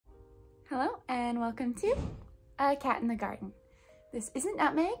Hello and welcome to A Cat in the Garden. This isn't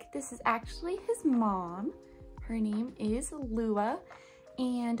Nutmeg, this is actually his mom. Her name is Lua,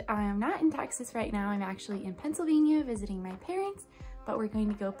 and I am not in Texas right now. I'm actually in Pennsylvania visiting my parents, but we're going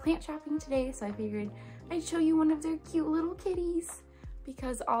to go plant shopping today, so I figured I'd show you one of their cute little kitties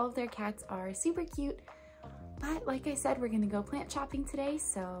because all of their cats are super cute. But like I said, we're gonna go plant shopping today,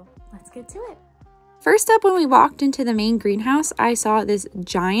 so let's get to it. First up, when we walked into the main greenhouse, I saw this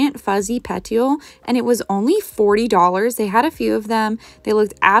giant fuzzy petiole, and it was only $40. They had a few of them. They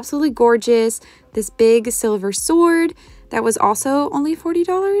looked absolutely gorgeous. This big silver sword that was also only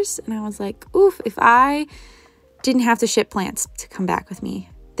 $40. And I was like, oof, if I didn't have to ship plants to come back with me.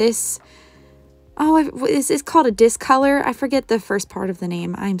 This is called a discolor. I forget the first part of the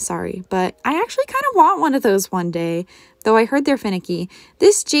name. I'm sorry, but I actually kind of want one of those one day, though I heard they're finicky.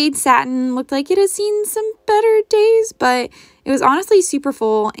 This jade satin looked like it has seen some better days, but it was honestly super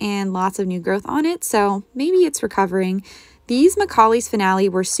full and lots of new growth on it, so maybe it's recovering. These Macaulay's Finale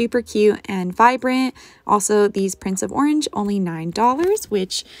were super cute and vibrant. Also, these Prince of Orange, only $9,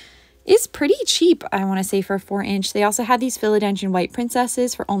 which is pretty cheap, I want to say, for a 4-inch. They also had these Philodendron White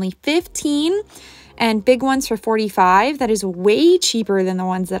Princesses for only $15 and big ones for $45. That is way cheaper than the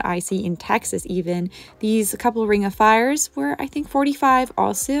ones that I see in Texas even. These couple Ring of Fires were, I think, $45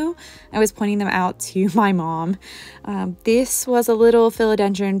 also. I was pointing them out to my mom. This was a little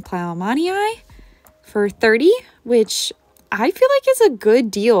Philodendron Plowmanii for $30, which I feel like is a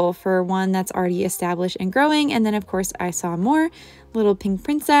good deal for one that's already established and growing. And then, of course, I saw more little pink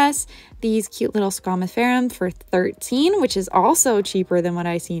princess, these cute little Scromiferum for $13, which is also cheaper than what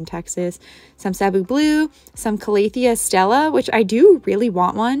I see in Texas. Some Cebu Blue, some Calathea Stella, which I do really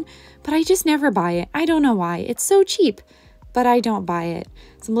want one, but I just never buy it. I don't know why. It's so cheap, but I don't buy it.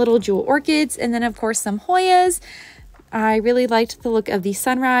 Some little jewel orchids, and then, of course, some Hoyas. I really liked the look of the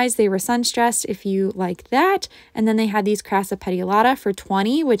Sunrise. They were sun-stressed if you like that. And then they had these Crassa petiolata for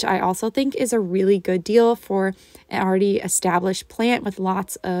 $20, which I also think is a really good deal for an already established plant with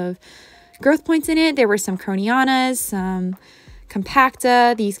lots of growth points in it. There were some Cronianas, some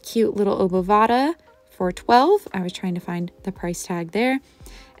Compacta, these cute little Obovata for $12. I was trying to find the price tag there.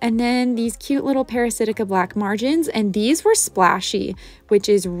 And then these cute little Parasitica Black Margins, and these were splashy, which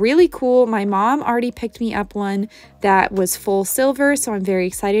is really cool. My mom already picked me up one that was full silver, so I'm very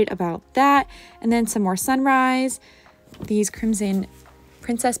excited about that. And then some more Sunrise. These Crimson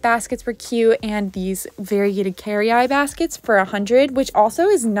Princess baskets were cute, and these variegated Carrii baskets for $100, which also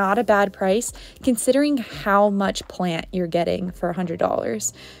is not a bad price considering how much plant you're getting for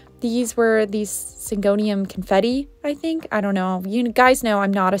 $100. These were these Syngonium confetti, I think. I don't know. You guys know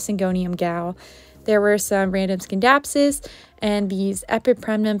I'm not a Syngonium gal. There were some random Scindapsus and these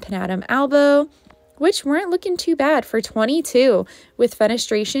Epipremnum pinnatum albo, which weren't looking too bad for $22. With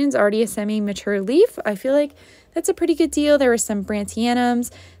fenestrations, already a semi-mature leaf, I feel like that's a pretty good deal. There were some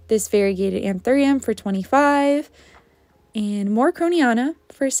Brantianums, this variegated Anthurium for $25, and more Croniana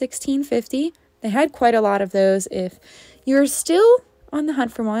for $16.50. They had quite a lot of those if you're still on the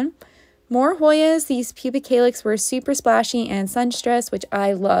hunt for one. More Hoyas. These pubic calyx were super splashy and sun-stressed, which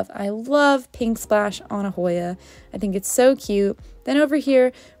I love. I love pink splash on a Hoya. I think it's so cute. Then over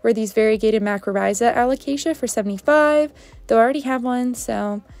here were these variegated Macrorrhiza alocasia for $75, though I already have one,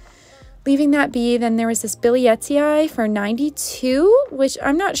 so leaving that be. Then there was this Billiettii for $92, which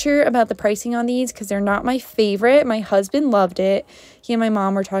I'm not sure about the pricing on these because they're not my favorite. My husband loved it. He and my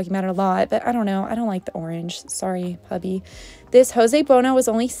mom were talking about it a lot, but I don't know. I don't like the orange. Sorry, hubby. This Jose Bono was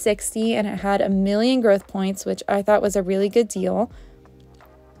only $60, and it had 1,000,000 growth points, which I thought was a really good deal.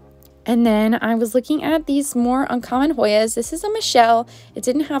 And then I was looking at these more uncommon Hoyas. This is a Michelle. It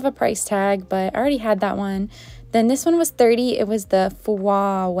didn't have a price tag, but I already had that one. Then this one was $30. It was the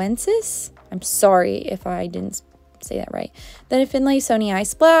Fuawensis. I'm sorry if I didn't say that right. Then a Finlaysonii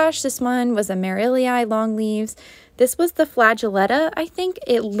Splash. This one was a Marillii long leaves. This was the Flagellata, I think.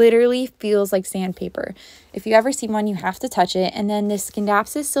 It literally feels like sandpaper. If you ever see one, you have to touch it. And then this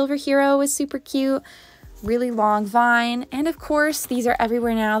Scindapsus Silver Hero was super cute. Really long vine. And of course, these are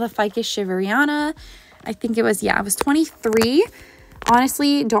everywhere now. The Ficus Shiveriana. I think it was, it was $23.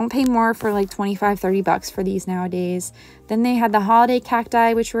 Honestly, don't pay more for like $25-$30 for these nowadays. Then they had the holiday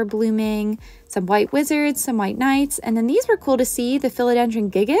cacti, which were blooming, some white wizards, some white knights, and then these were cool to see, the Philodendron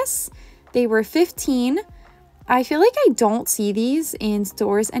gigas. They were $15. I feel like I don't see these in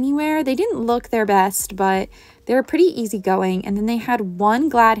stores anywhere. They didn't look their best, but they were pretty easygoing. And then they had one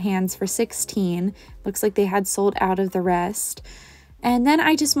Glad Hands for $16. Looks like they had sold out of the rest. And then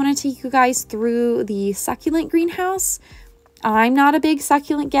I just want to take you guys through the succulent greenhouse. I'm not a big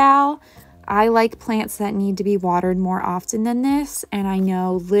succulent gal. I like plants that need to be watered more often than this, and I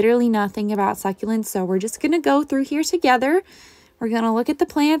know literally nothing about succulents, so we're just going to go through here together. We're going to look at the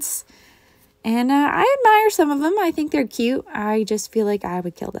plants, and I admire some of them. I think they're cute. I just feel like I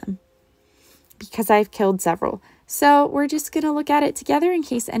would kill them because I've killed several. So we're just going to look at it together in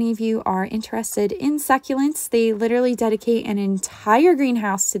case any of you are interested in succulents. They literally dedicate an entire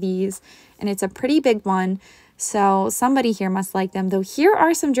greenhouse to these, and it's a pretty big one. So somebody here must like them. Though here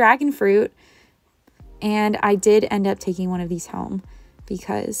are some dragon fruit, and I did end up taking one of these home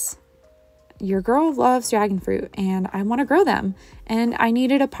because your girl loves dragon fruit and I want to grow them. And I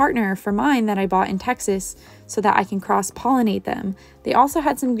needed a partner for mine that I bought in Texas so that I can cross-pollinate them. They also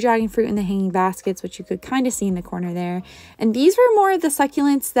had some dragon fruit in the hanging baskets, which you could kind of see in the corner there. And these were more of the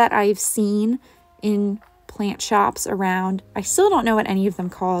succulents that I've seen in plant shops around. I still don't know what any of them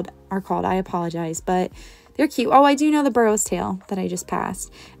are called. I apologize, but they're cute. Oh, I do know the Burrow's Tail that I just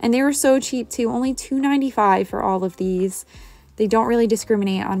passed. And they were so cheap too. Only $2.95 for all of these. They don't really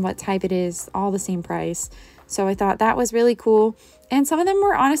discriminate on what type it is. All the same price. So I thought that was really cool. And some of them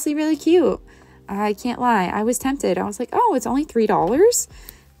were honestly really cute. I can't lie. I was tempted. I was like, oh, it's only $3.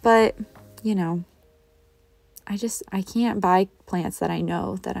 But, you know, I can't buy plants that I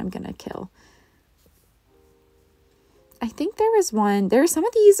know that I'm going to kill. I think there was one. Some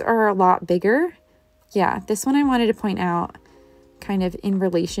of these are a lot bigger. Yeah, this one I wanted to point out kind of in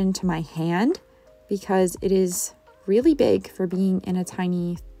relation to my hand because it is really big for being in a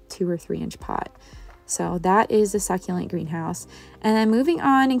tiny 2 or 3 inch pot. So that is the succulent greenhouse. And then moving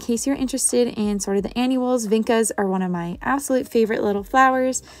on, in case you're interested in sort of the annuals, vincas are one of my absolute favorite little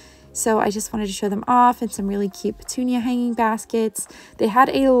flowers. So I just wanted to show them off, and some really cute petunia hanging baskets. They had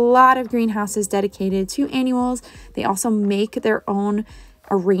a lot of greenhouses dedicated to annuals. They also make their own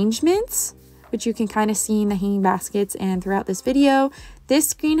arrangements, which you can kind of see in the hanging baskets and throughout this video.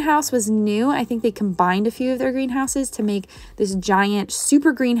 This greenhouse was new. I think they combined a few of their greenhouses to make this giant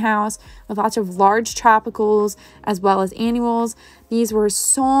super greenhouse with lots of large tropicals as well as annuals. These were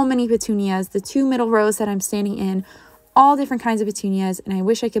so many petunias. The 2 middle rows that I'm standing in, all different kinds of petunias, and I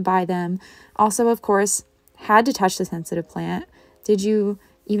wish I could buy them. Also, of course, had to touch the sensitive plant. Did you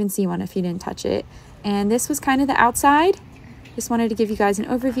even see one if you didn't touch it? And this was kind of the outside. Just wanted to give you guys an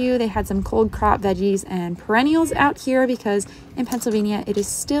overview. They had some cold crop veggies and perennials out here because in Pennsylvania it is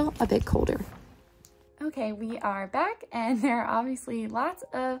still a bit colder. Okay, we are back, and there are obviously lots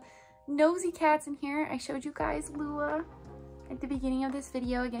of nosy cats in here. I showed you guys Lua at the beginning of this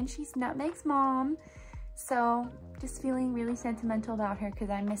video. Again, she's Nutmeg's mom. So just feeling really sentimental about her because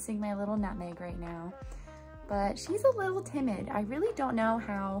I'm missing my little Nutmeg right now. But she's a little timid. I really don't know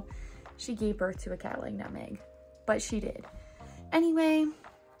how she gave birth to a cat like Nutmeg, but she did. Anyway,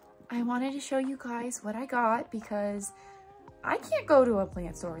 I wanted to show you guys what I got because I can't go to a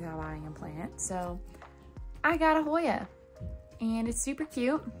plant store without buying a plant. So I got a Hoya, and it's super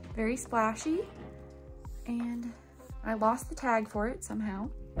cute, very splashy, and I lost the tag for it somehow,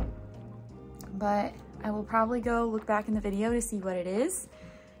 but I will probably go look back in the video to see what it is.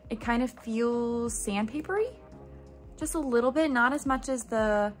 It kind of feels sandpapery, just a little bit, not as much as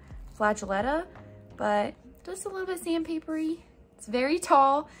the flagellata, but just a little bit sandpapery. It's very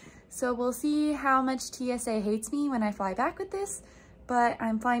tall, so we'll see how much TSA hates me when I fly back with this, but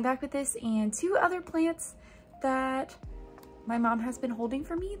I'm flying back with this and 2 other plants that my mom has been holding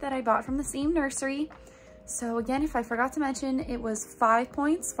for me that I bought from the same nursery. So again, if I forgot to mention, it was 5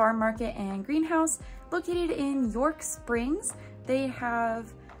 Points Farm Market and Greenhouse located in York Springs. They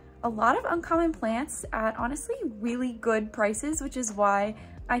have a lot of uncommon plants at honestly really good prices, which is why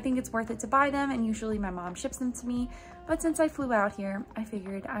I think it's worth it to buy them, and usually my mom ships them to me. But since I flew out here, I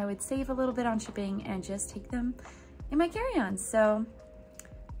figured I would save a little bit on shipping and just take them in my carry-on. So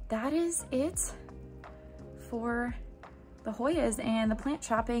that is it for the Hoyas and the plant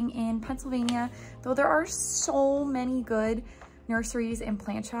shopping in Pennsylvania. Though there are so many good nurseries and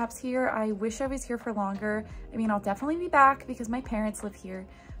plant shops here, I wish I was here for longer. I mean, I'll definitely be back because my parents live here,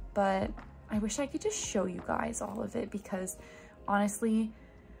 but I wish I could just show you guys all of it because honestly,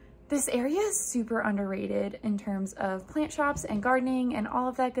 this area is super underrated in terms of plant shops and gardening and all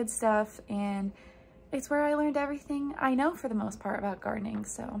of that good stuff. And it's where I learned everything I know for the most part about gardening.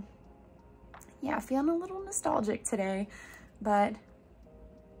 So yeah, feeling a little nostalgic today, but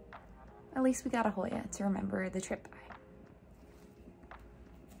at least we got a Hoya to remember the trip by.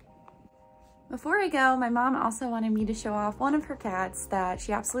 Before I go, my mom also wanted me to show off one of her cats that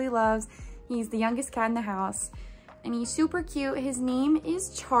she absolutely loves. He's the youngest cat in the house, and he's super cute. His name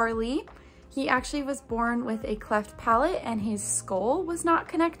is Charlie. He actually was born with a cleft palate and his skull was not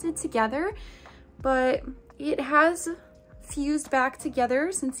connected together, but it has fused back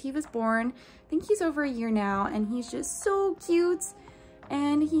together since he was born. I think he's over a year now, and he's just so cute.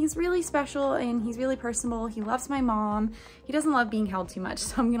 And he's really special, and he's really personable. He loves my mom. He doesn't love being held too much,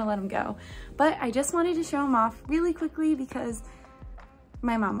 so I'm gonna let him go. But I just wanted to show him off really quickly because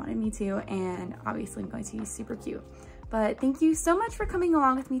my mom wanted me to, and obviously I'm going to. He's super cute. But thank you so much for coming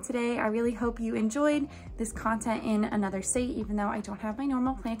along with me today. I really hope you enjoyed this content in another state, even though I don't have my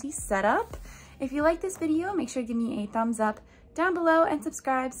normal planty set up. If you like this video, make sure to give me a thumbs up down below and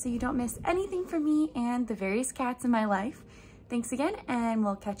subscribe so you don't miss anything from me and the various cats in my life. Thanks again, and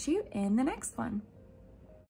we'll catch you in the next one.